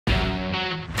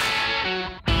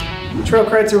Trail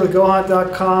Kreitzer with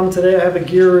goHUNT.com. Today I have a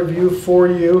gear review for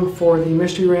you for the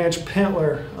Mystery Ranch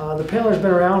Pintler. The Pintler's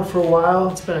been around for a while.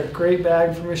 It's been a great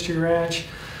bag for Mystery Ranch.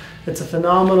 It's a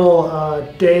phenomenal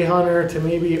day hunter to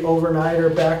maybe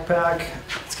overnighter backpack.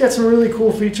 It's got some really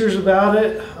cool features about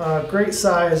it. Great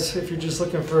size if you're just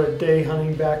looking for a day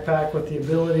hunting backpack with the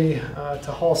ability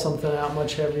to haul something out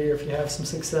much heavier. If you have some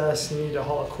success, you need to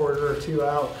haul a quarter or two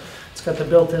out. It's got the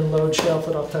built-in load shelf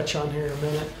that I'll touch on here in a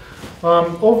minute.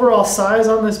 Overall size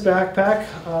on this backpack,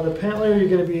 the Pintler, you're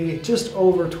going to be just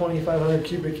over 2,500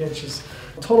 cubic inches.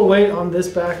 Total weight on this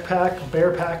backpack,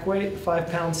 bare pack weight,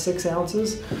 5 pounds 6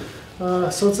 ounces.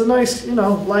 So it's a nice,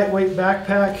 lightweight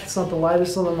backpack. It's not the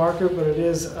lightest on the market, but it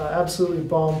is absolutely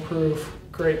bomb-proof.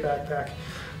 Great backpack.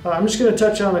 I'm just going to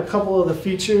touch on a couple of the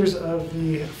features of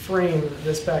the frame that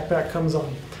this backpack comes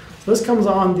on. So this comes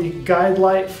on the guide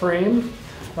light frame.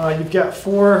 You've got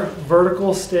 4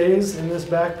 vertical stays in this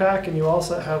backpack, and you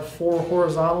also have 4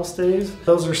 horizontal stays.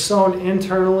 Those are sewn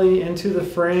internally into the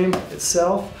frame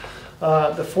itself.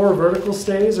 The 4 vertical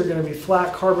stays are going to be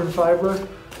flat carbon fiber.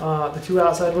 The 2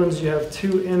 outside ones, you have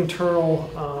 2 internal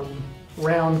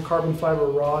round carbon fiber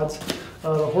rods.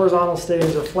 The horizontal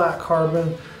stays are flat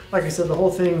carbon. Like I said, the whole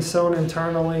thing's sewn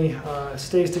internally,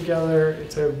 stays together.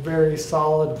 It's a very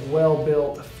solid,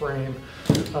 well-built frame.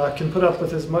 Can put up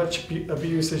with as much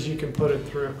abuse as you can put it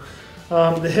through.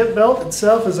 The hip belt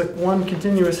itself is one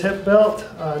continuous hip belt,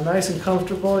 nice and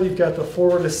comfortable. You've got the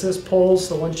forward assist pulls,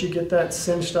 so once you get that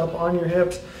cinched up on your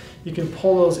hips, you can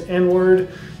pull those inward.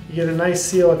 You get a nice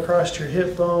seal across your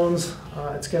hip bones.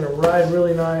 It's going to ride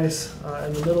really nice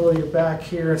in the middle of your back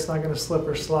here. It's not going to slip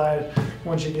or slide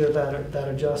once you get that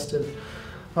adjusted.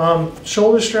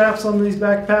 Shoulder straps on these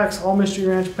backpacks, all Mystery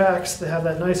Ranch packs, they have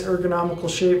that nice ergonomical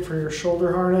shape for your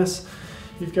shoulder harness.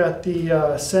 You've got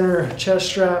the center chest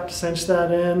strap to cinch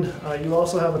that in. You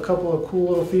also have a couple of cool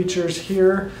little features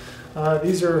here.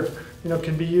 These are,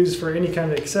 can be used for any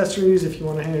kind of accessories. If you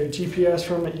want to hang your GPS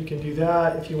from it, you can do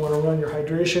that. If you want to run your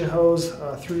hydration hose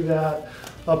through that,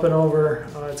 up and over,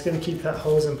 it's going to keep that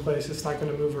hose in place. It's not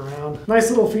going to move around. Nice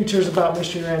little features about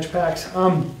Mystery Ranch packs.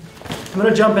 I'm going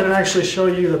to jump in and actually show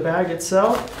you the bag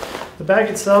itself. The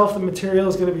bag itself, the material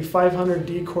is going to be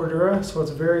 500D Cordura, so it's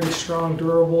very strong,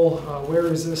 durable, wear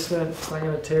resistant. It's not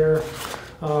going to tear.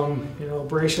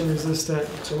 Abrasion resistant.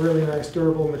 It's a really nice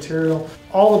durable material.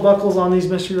 All the buckles on these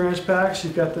Mystery Ranch packs,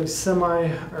 you've got these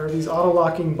these auto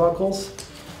locking buckles,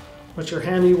 which are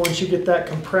handy once you get that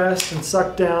compressed and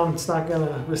sucked down. It's not going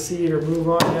to recede or move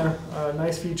on you.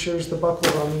 Nice features. The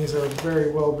buckles on these are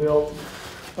very well built.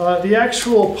 The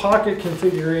actual pocket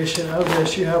configuration of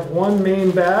this, you have one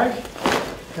main bag,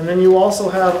 and then you also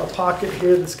have a pocket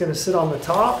here that's going to sit on the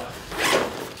top.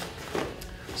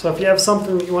 So if you have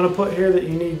something that you want to put here that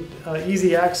you need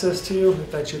easy access to,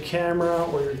 if that's your camera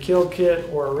or your kill kit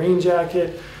or a rain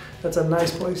jacket, that's a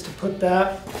nice place to put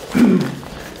that.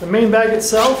 The main bag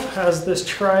itself has this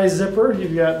tri-zipper.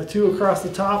 You've got the 2 across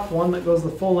the top, one that goes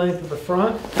the full length of the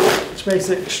front, which makes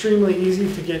it extremely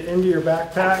easy to get into your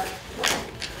backpack.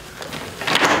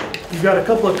 You've got a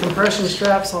couple of compression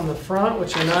straps on the front,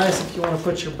 which are nice if you want to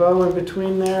put your bow in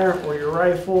between there or your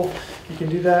rifle. You can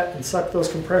do that and suck those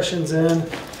compressions in.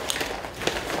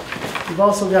 You've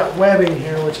also got webbing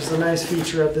here, which is a nice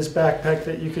feature of this backpack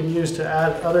that you can use to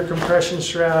add other compression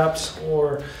straps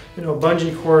or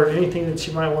bungee cord, anything that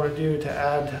you might want to do to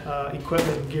add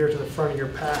equipment and gear to the front of your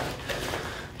pack.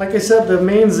 Like I said, the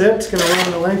main zip is going to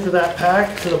run the length of that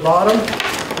pack to the bottom.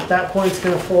 At that point, it's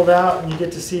going to fold out and you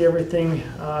get to see everything,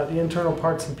 the internal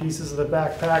parts and pieces of the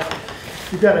backpack.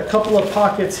 You've got a couple of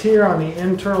pockets here on the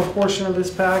internal portion of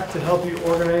this pack to help you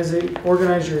organize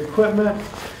your equipment.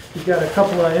 You've got a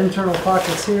couple of internal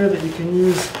pockets here that you can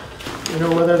use,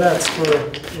 whether that's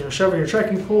for shoving your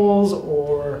trekking poles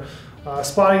or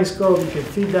spotting scope. You can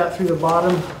feed that through the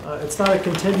bottom. It's not a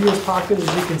contiguous pocket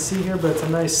as you can see here, but it's a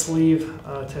nice sleeve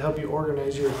to help you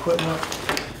organize your equipment.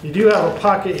 You do have a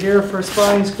pocket here for a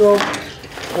spotting scope,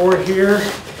 or here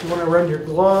if you want to run your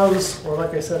gloves, or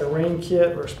like I said, a rain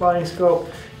kit or a spotting scope.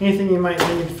 Anything you might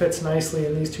need fits nicely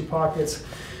in these 2 pockets.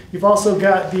 You've also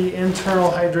got the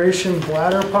internal hydration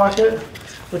bladder pocket,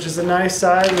 which is a nice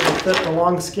size. It'll fit the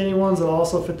long skinny ones. It'll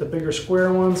also fit the bigger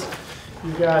square ones.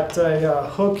 You've got a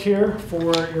hook here for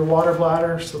your water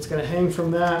bladder, so it's going to hang from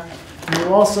that. And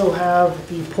you also have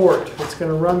the port. It's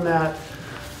going to run that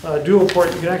dual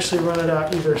port. You can actually run it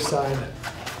out either side.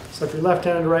 So if you're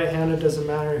left-handed or right-handed, it doesn't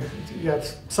matter. You have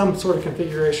some sort of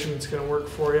configuration that's going to work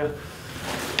for you.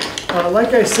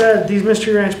 Like I said, these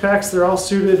Mystery Ranch packs, they're all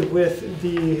suited with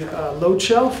the load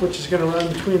shelf, which is going to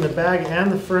run between the bag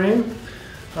and the frame.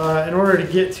 In order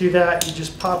to get to that, you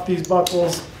just pop these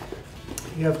buckles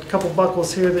You have a couple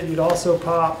buckles here that you'd also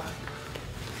pop.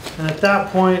 And at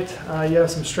that point, you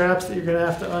have some straps that you're going to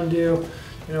have to undo.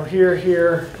 You know, here,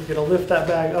 you're going to lift that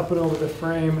bag up and over the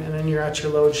frame, and then you're at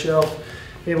your load shelf,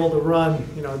 able to run,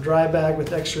 you know, a dry bag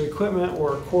with extra equipment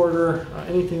or a quarter,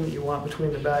 anything that you want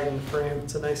between the bag and the frame.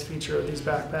 It's a nice feature of these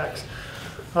backpacks.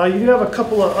 You do have a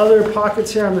couple of other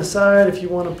pockets here on the side if you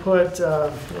want to put,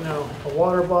 you know, a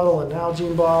water bottle, an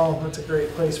Nalgene bottle. That's a great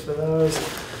place for those.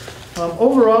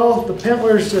 Overall, the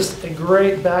Pintler is just a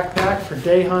great backpack for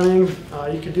day hunting.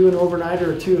 You could do an overnighter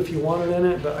or two if you wanted in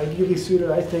it, but ideally suited,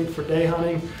 I think, for day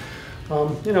hunting.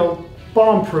 You know,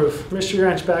 bomb-proof. Mystery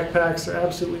Ranch backpacks are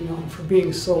absolutely known for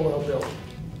being so well built.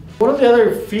 One of the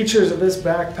other features of this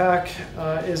backpack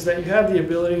is that you have the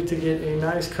ability to get a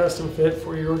nice custom fit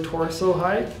for your torso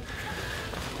height.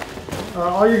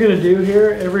 All you're going to do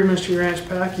here, every Mystery Ranch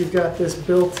pack, you've got this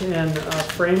built-in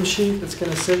frame sheet that's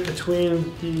going to sit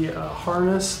between the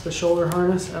harness, the shoulder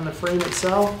harness, and the frame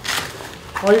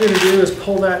itself. All you're going to do is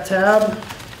pull that tab.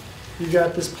 You've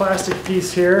got this plastic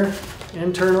piece here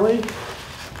internally.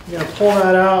 You're going to pull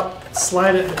that out,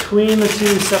 slide it between the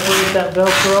two, separate that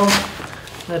Velcro.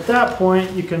 And at that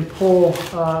point, you can pull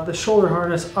the shoulder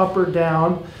harness up or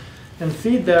down and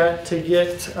feed that to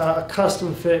get a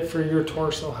custom fit for your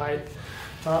torso height.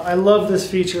 I love this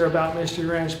feature about Mystery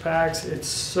Ranch packs. It's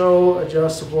so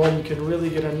adjustable. You can really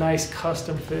get a nice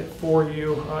custom fit for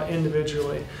you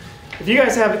individually. If you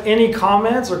guys have any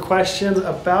comments or questions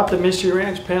about the Mystery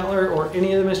Ranch Pintler or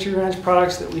any of the Mystery Ranch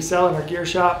products that we sell in our gear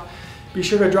shop, be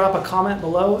sure to drop a comment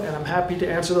below and I'm happy to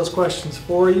answer those questions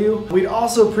for you. We'd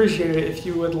also appreciate it if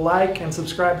you would like and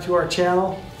subscribe to our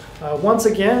channel. Once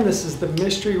again, this is the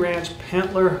Mystery Ranch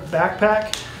Pintler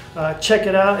backpack. Check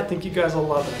it out. I think you guys will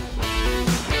love it.